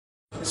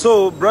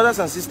So, brothers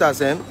and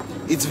sisters,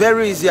 it's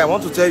very easy. I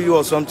want to tell you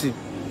all something.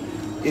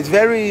 It's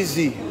very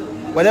easy.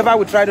 Whenever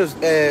we try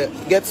to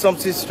get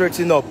something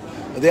straightened up,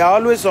 there are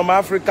always some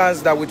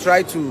Africans that will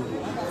try to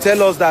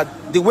tell us that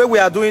the way we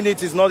are doing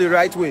it is not the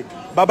right way.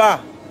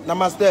 Baba,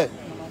 namaste.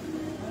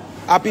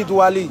 Happy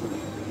Diwali.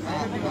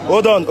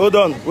 Hold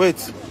on,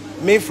 wait.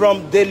 Me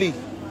from Delhi.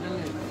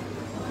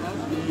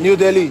 New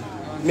Delhi.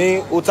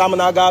 Me,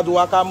 Utamanaga,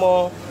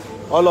 Duakamo,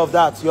 all of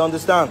that. You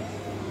understand?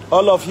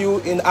 All of you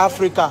in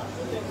Africa,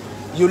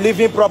 you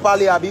living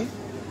properly, Abi?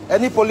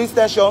 Any police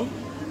station?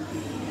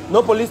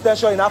 No police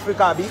station in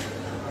Africa, Abi?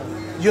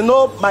 You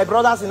know my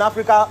brothers in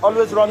Africa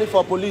always running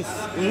for police.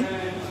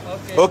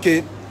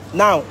 Okay.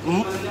 Now,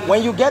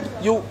 when you get,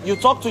 you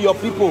talk to your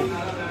people.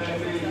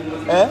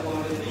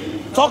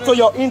 Talk to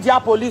your India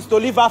police to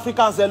leave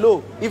Africans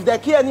alone. If they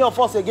kill any of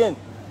us again,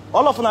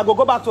 all of them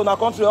go back to our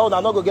country, all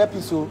not go get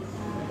peace.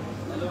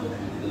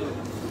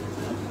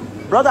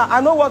 Brother,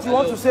 I know what you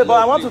want to say, but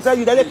I want to tell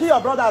you that they kill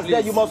your brothers there,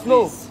 you must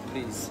know.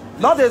 Please.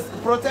 Not they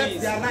protect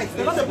their lives.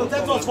 They're not they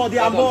protect us for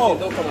their more.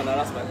 Don't come and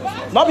harass my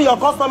customers. Not be your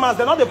customers.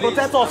 They're not they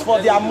protect us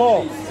for their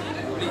more.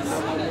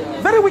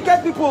 Very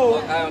wicked people.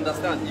 I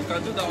understand. You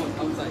can do that one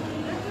outside.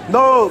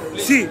 No,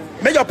 please. See,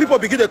 make your people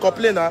begin to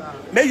complain.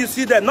 May you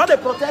see them. Not they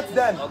protect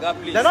them.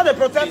 Okay, they're not they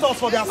protect us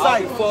for their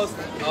side.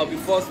 I'll be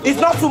forced. It's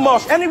not too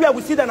much. Anywhere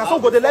we see them, so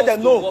go they let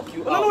them know.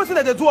 You know what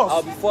they do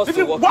us. If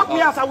you walk me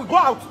out, I will go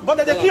out.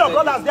 But they kill your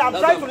brothers there. I'm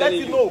trying to let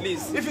you know.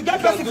 If you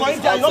get person for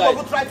India, you're not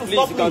going to try to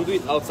stop me. You can do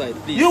it outside.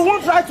 Please. You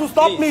won't try to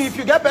stop me if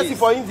you get person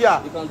for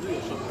India. You can do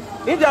your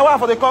shop. India, why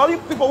for the call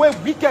people where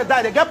wicked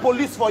die, they get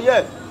police for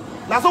here.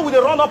 Now so we they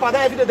run up and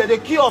down every day, they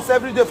kill us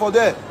every day for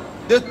there.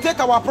 They take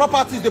our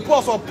properties, they put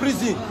us on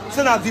prison,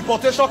 send us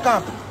deportation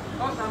camp.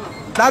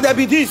 Now there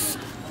be this.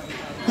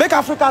 Make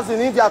Africans in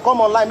India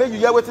come online, make you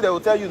hear what they will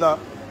tell you now.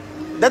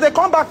 Then they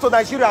come back to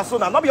Nigeria soon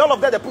now. Not be all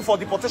of them they put for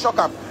deportation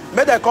camp.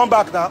 Make them come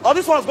back now. All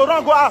these ones go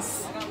around, go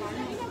ask.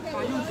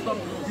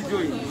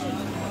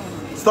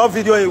 Stop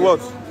videoing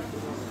what?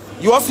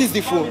 You all seize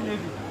the phone.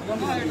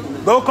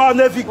 Don't call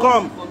Navy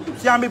come.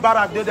 See how me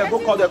barrack there, they go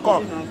call the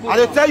come. And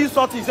they tell you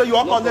something, you say you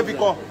want call Navy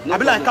come. I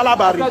be like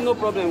Calabari. No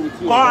problem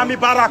with you. Call Army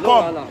barrack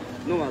come.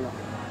 No Allah.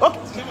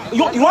 Okay.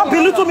 You want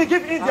belittle me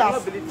give India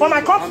for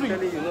my country?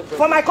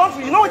 For my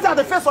country. You know what I had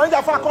the face for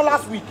India for I call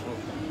last week?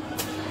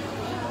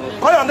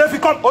 Call your Navy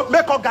come,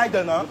 make up guide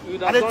them, huh?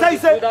 And they tell you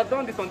say,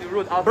 done this on the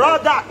road.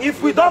 brother,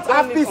 if we don't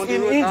have peace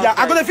in India,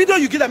 I got a video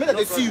you give them, make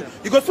they see you.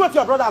 You go see what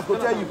your brothers go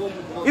tell you.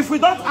 If we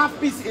don't have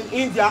peace in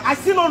India, I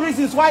see no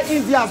reasons why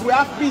Indians will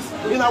have peace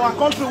in our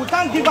country. We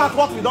can't give out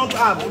what we don't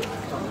have.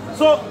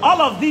 So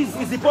all of this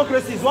is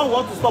hypocrisy. Is what we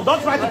want to stop.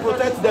 Don't try to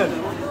protect them.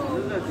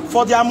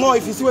 For their more,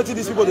 if you see what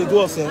these people they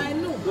do us,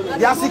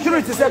 their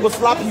security say go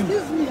slap you.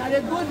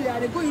 They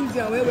go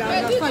India where we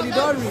understand you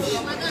don't reach.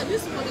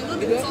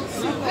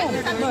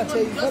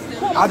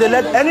 Are they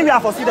let anywhere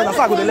for see them? That's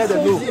why I go let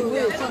them know.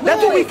 They're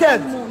too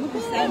wicked.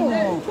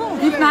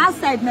 If my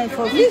outside night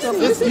for you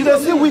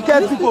don't see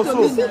wicked people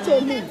so. Listen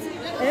to me.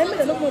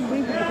 They're not going to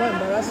bring people come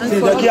embarrassing.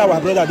 They kill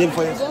our brother them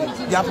for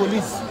they are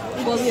police.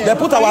 They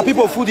put our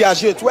people through their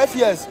jail 12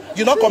 years.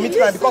 You not commit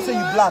crime because you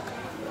black.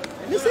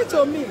 Listen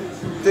to me.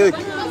 Take.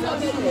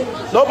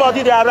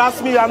 Nobody they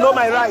harass me. I know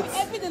my rights.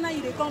 Every day now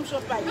you they come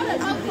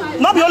Shoprite.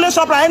 Not the only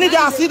Shoprite. Any day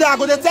I see them, I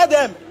go to tell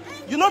them.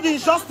 You know the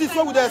injustice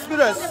with the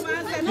experience.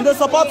 You don't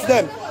support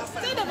them.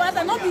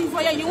 Not being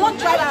for you. You won't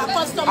try our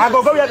customers. I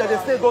go where they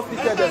stay, go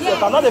speak to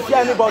themselves. I'm not to fear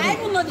anybody.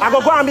 I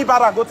go and be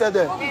bad, go tell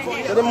them.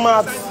 They're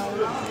mad.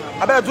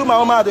 I better do my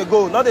own mad, they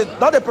go. Not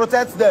they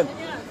protect them.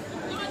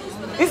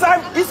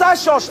 Inside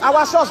church,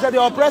 our church, they're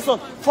the oppressors.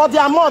 For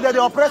their more, they're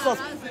the oppressors.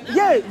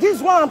 Yeah, this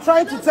is what I'm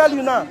trying to tell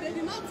you now.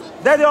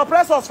 They're the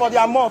oppressors for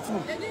their more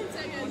too.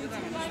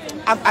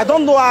 I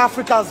don't know how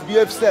Africans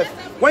behave safe.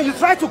 When you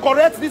try to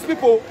correct these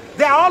people,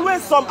 there are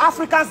always some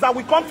Africans that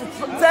will come to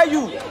tell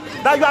you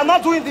that you are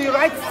not doing the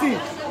right thing.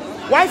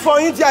 Why for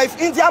India, if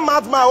India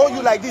madman hold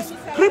you like this,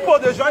 people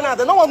they join us,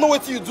 they don't want to know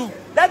what you do.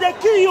 Then they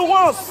kill you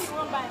once.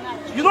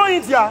 You know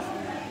India?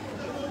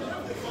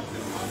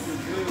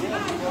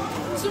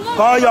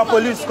 Call your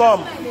police,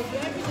 come.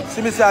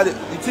 See me say,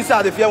 you see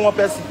how they fear one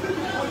person.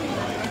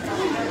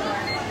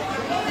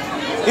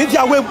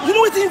 India, you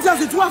know what Indians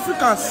they do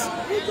Africans?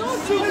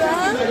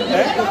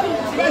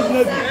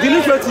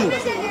 Delete waiting.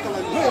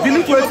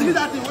 Delete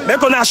waiting. Make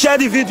gonna share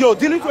the video.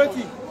 Delete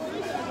waiting.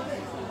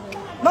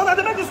 No,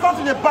 they make this come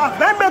to the back.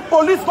 Then make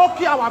police go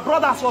kill our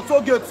brothers for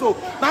toll gate. So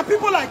now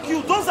people like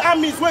you, those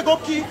armies will go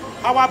kill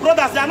our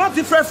brothers. They are not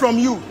different from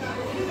you.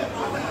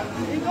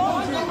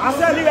 I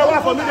said leave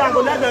away for me, I'm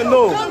gonna let them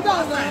know.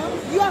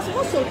 You are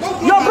supposed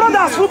to. Your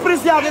brothers who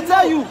prison, they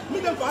tell you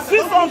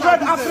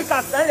 600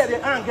 Africans they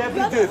hang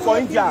every day for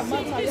India.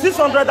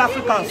 600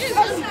 Africans.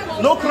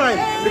 No crime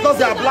because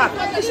they are black.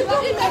 They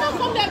don't even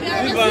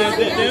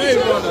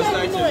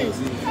understand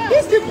you.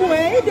 These people,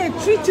 they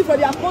treat you for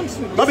their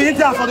country. Not be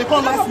India for the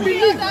come last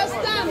week. You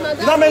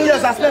know how many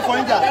years I spent for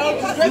India?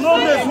 You know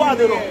where what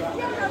they know.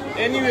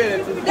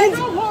 Anyway,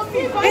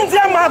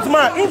 India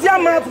madman. India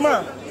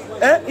madman.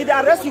 If they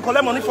arrest you,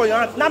 collect money for your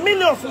hand. Now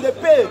millions they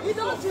pay.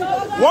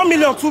 1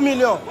 million, 2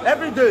 million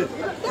every day.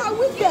 They are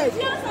wicked.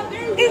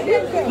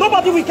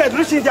 Nobody wicked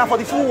reach India for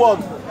the full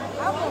world.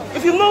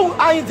 If you know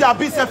how India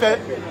beats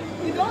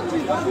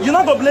you're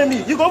not gonna blame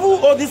me. You go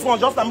hold this one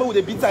just with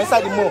a beater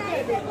inside the mall.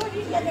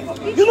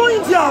 You know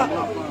India.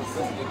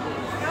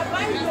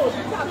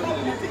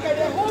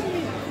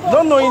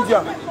 Don't know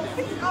India.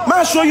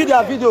 Man, show you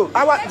their video.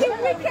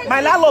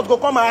 My landlord go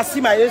come and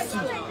see my AC.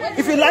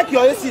 If you like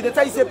your AC, they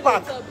tell you say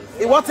park.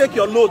 It won't take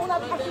your load.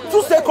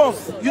 2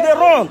 seconds, you they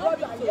run.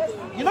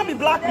 You not be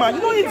black man.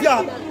 You know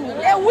India.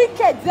 They're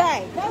wicked,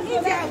 die.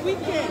 India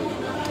wicked.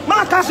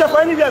 Man, can't share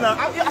for anywhere now.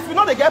 If you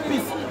know they get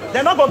peace,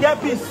 they're not gonna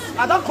get peace.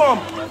 I don't come.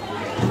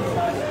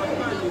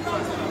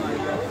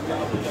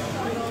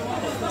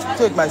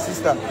 Take my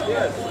sister.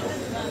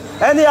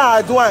 Anyhow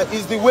I do it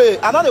is the way.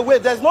 Another way,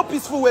 there's no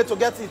peaceful way to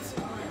get it.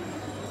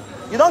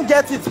 You don't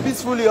get it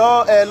peacefully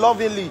or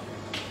lovingly.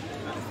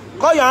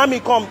 Call your army,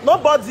 come.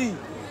 Nobody.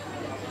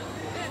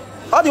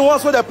 All the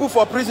ones where they put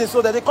for prison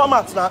so that they come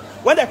out now.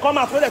 When they come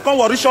out, when they come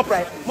worry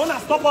Shoprite, Mona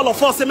stop all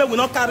of us, say we will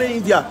not carry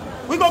India.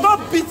 We go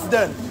beat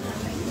them.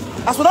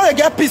 As we don't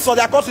get peace for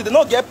their country, they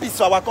don't get peace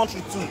for our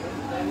country too.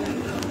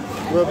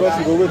 Well, boss,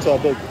 you go wait to our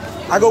bed.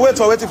 I go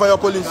waiting for your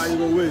police. Nah, you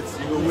go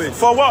wait.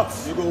 For what?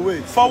 You go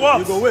wait. For what?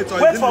 You go wait.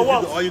 Wait for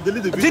what? Or you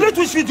delete the video. Delete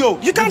which video?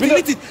 You can't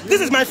delete it.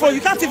 This is my phone.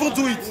 You can't even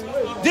do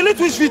it. Delete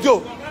which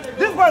video?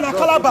 This boy na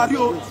Calabar,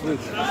 yo. Wait.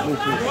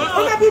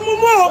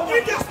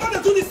 India's not to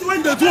do this the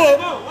way they do.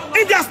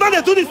 India's not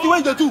to do this the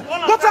way they do.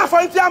 Go try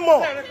for India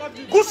more.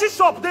 Gucci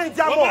shop there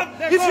India more.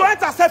 If you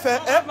enter safe,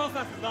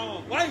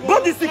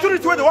 both the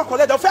security where they work on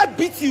there, they'll first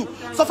beat you.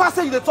 So far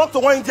say you they talk to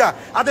one India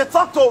and they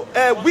talk to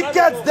a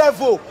wicked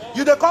devil.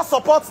 You they can't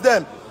support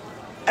them.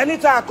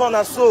 Anytime I come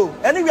na so.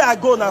 Anywhere I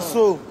go na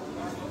so.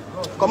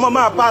 Come on,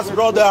 my pass,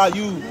 brother, are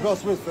you?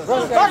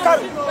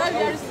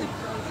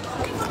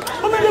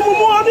 How many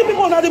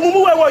people now the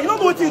mumu you don't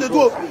know what they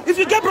do. If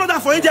you get brother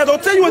for India, they'll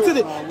tell you what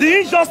the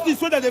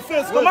injustice where they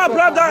face. Come on,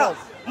 brother.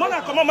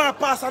 Mother, come on, my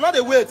pass. I'm not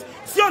the wait.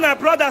 See on our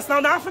brothers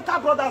now, the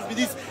African brothers with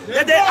this.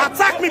 They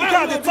attack me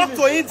because they talk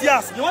to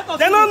Indians.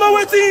 They don't know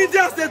what the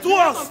Indians they do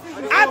us.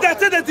 And they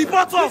say they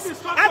deport us.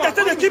 And they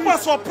say they keep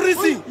us for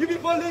prison.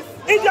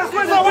 Indians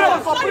when they do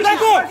us for prison.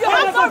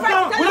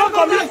 We don't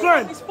commit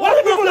crime. What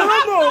the people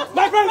don't know?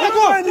 My friend, they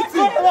do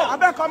anything. I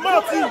beg come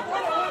out here.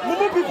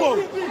 Mumu people.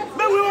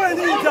 Maybe we were in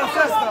India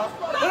first now.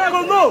 Then I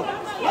go no.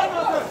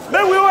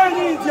 Maybe we were in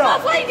India.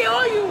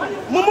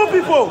 Mumu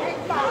people.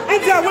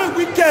 India were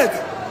wicked.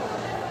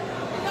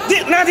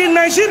 Now the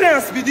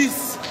Nigerians be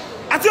this.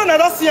 I tell you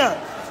not see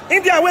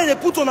India where they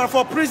put on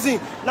for prison.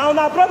 Now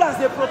our brothers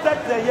they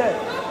protect them here.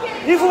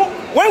 Even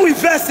when we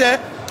verse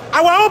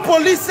our own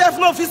police self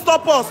no fit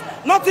stop us.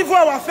 Not even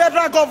our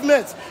federal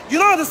government. You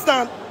don't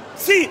understand?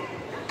 See,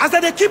 as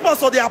they keep us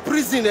for their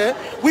prison,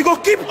 we go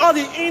keep all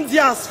the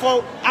Indians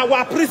for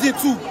our prison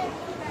too.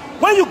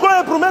 When you go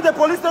and promote the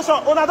police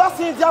station, don't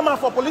see Indian man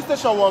for police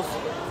station once.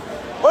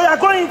 Oh, you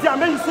go in India,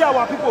 may you see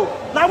our people.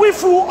 Now we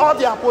fool all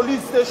their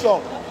police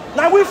station.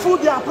 Now we fool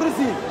their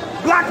prison.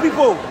 Black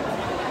people.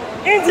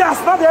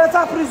 Indians not the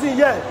enter prison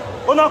yet.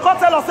 Una come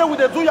tell us say we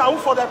they do yahoo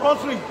for the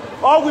country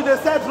or we they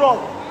sell drug.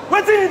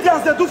 What the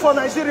Indians they do for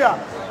Nigeria?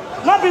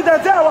 Not be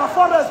they our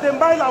forest they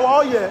mine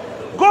our oil.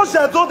 Go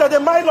Shedo that they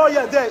mine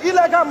oil there.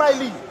 Illegal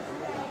mining.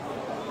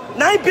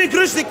 Now big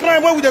reach the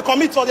crime where we they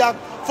commit for their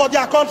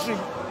country.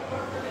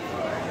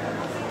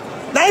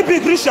 Now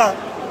big reach.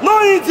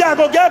 No India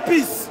go get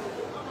peace.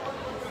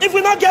 If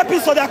we not get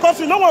peace for their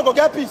country, no one go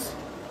get peace.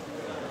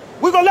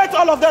 We gonna let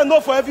all of them know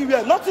for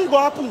everywhere. Nothing will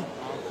happen.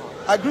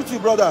 I greet you,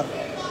 brother. Are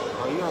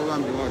you aware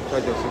I'm the one in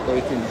charge of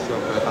security in the shop?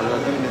 Like, I'm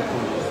not doing it.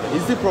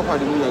 Is it proper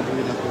the way you're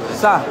doing it?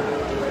 Sir,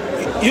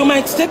 you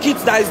might take it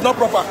that is not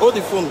proper. Hold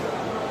the phone.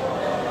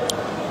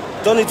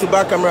 Don't need to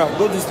back camera.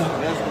 Go this way.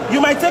 You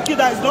might take it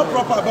that is not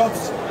proper, but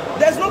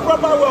there's no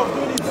proper way of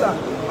doing it, sir.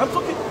 I'm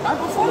talking. I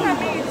go phone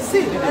me.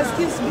 See,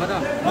 excuse me.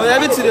 Madam. No,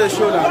 everything they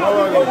show now.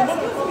 No,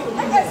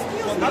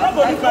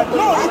 it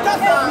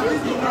doesn't.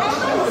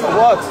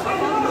 What?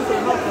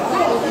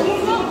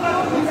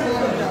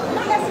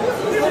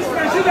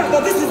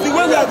 But this is the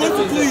way we are going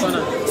to do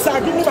it. Sir,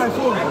 give me my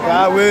phone.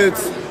 Yeah, wait.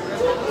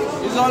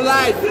 It's on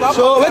live.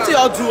 So what do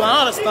y'all do? I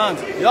don't understand.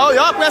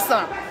 Y'all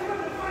person.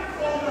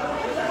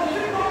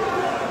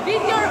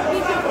 Video.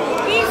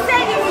 He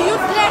said if you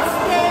useless,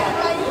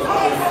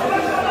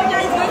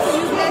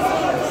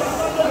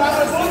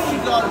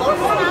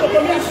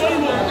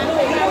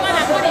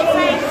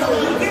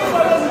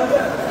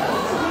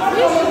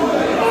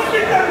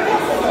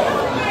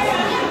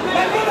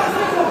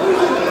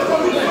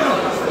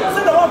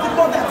 Say the one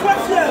before that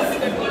 12 years.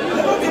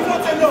 They don't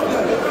deport any of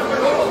them.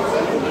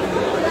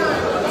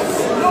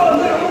 No.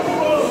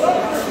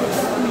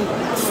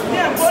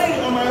 Yeah, I'm going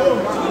on my own.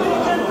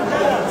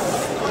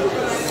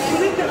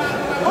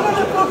 How do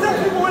they protect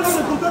people when they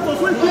protect us?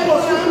 When people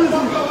are still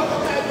prison?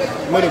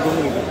 Where they go?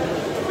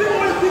 People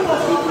when people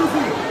are still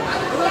prison.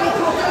 When they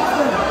protect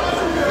them.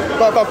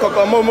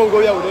 Come, go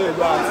here with them.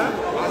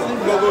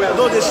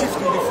 No, they shift to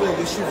the phone.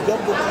 They shift.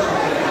 Don't go.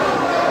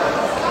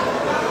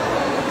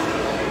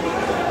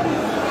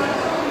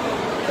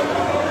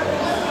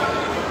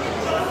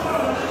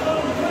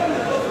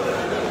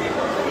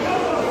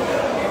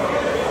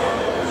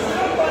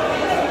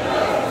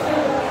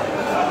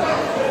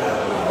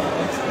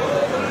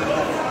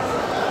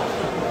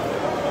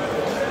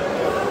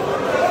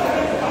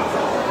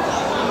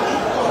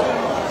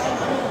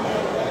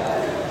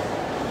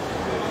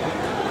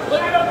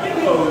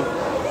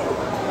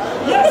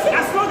 Yes,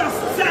 as long as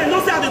say I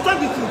know say I dey talk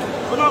the truth.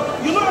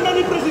 You know how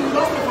many prisons we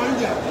don't stay for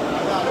India?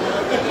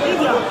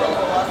 India.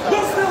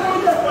 Don't stay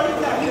 1 year for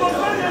India. You don't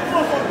find them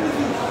for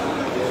prison.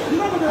 You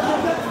know they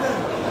protect them.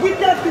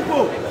 Wicked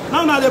people.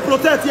 Now they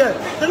protect here.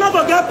 They not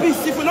gonna get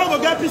peace if we not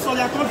gonna get peace on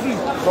their country.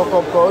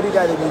 All the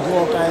guys they been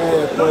doing kind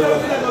of If they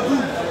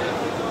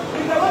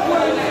don't do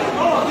anything,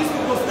 all of these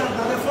people stand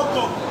and they fuck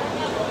up.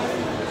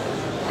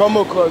 come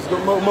across. Go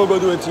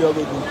do it. You go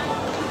do.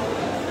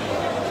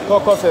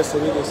 Come first,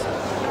 Vegas.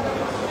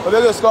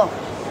 Vegas, come.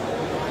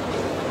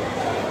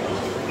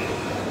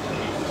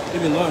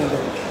 Even long ago.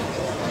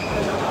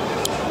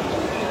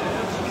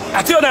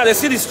 I tell you now, they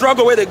see the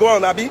struggle where they go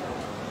on, Abi.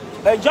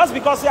 And just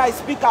because I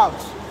speak out,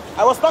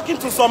 I was talking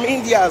to some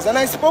Indians and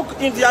I spoke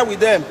India with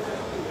them.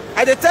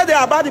 And they tell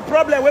them about the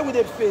problem where we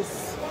they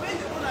face.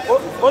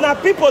 When our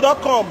people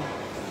don't come,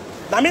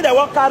 that means they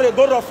won't carry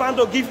go to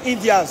Fando give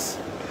Indians.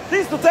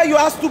 This to tell you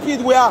how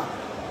stupid we are.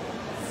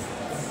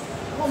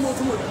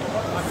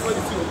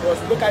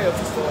 Look at your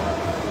sister.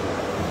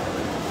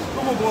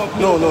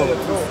 No,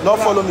 not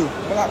follow me.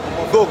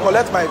 Go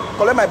collect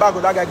my bag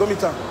with that guy. Go meet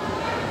him.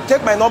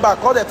 Take my number.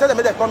 Call them. Tell them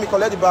they call me.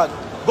 Collect the bag.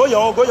 Go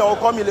your own.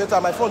 Call me later.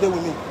 My phone there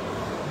with me.